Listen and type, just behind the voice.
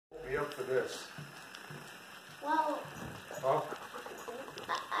work for this. Well, Huh?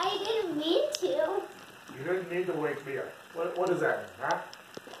 I didn't mean to. You didn't need to wake me up. What does that mean, huh?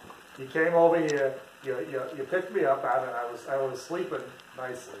 You came over here, you picked me up out of, I was sleeping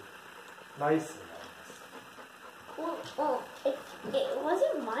nicely. Nicely. Well, it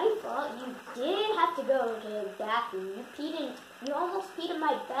wasn't my fault. You did have to go to the bathroom. You almost peed in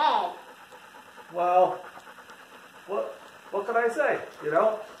my bed. Well, what can I say? You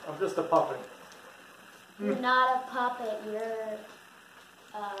know, I'm just a puppet. You're not a puppet. You're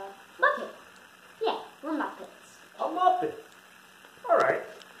a Muppet. Yeah, we're Muppets. A Muppet. All right.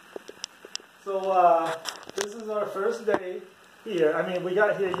 So this is our first day here. I mean, we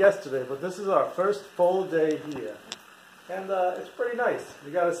got here yesterday, but this is our first full day here. And it's pretty nice,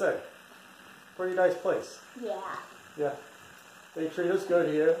 you gotta say. Pretty nice place. Yeah. Yeah. They treat us good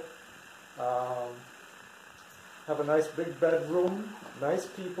here. Have a nice big bedroom, nice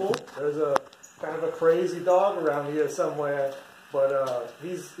people. There's a kind of a crazy dog around here somewhere, but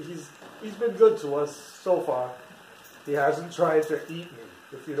he's been good to us so far. He hasn't tried to eat me,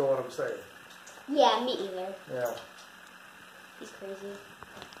 if you know what I'm saying. Yeah, me either. Yeah. He's crazy.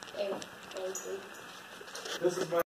 Very, very crazy. This is my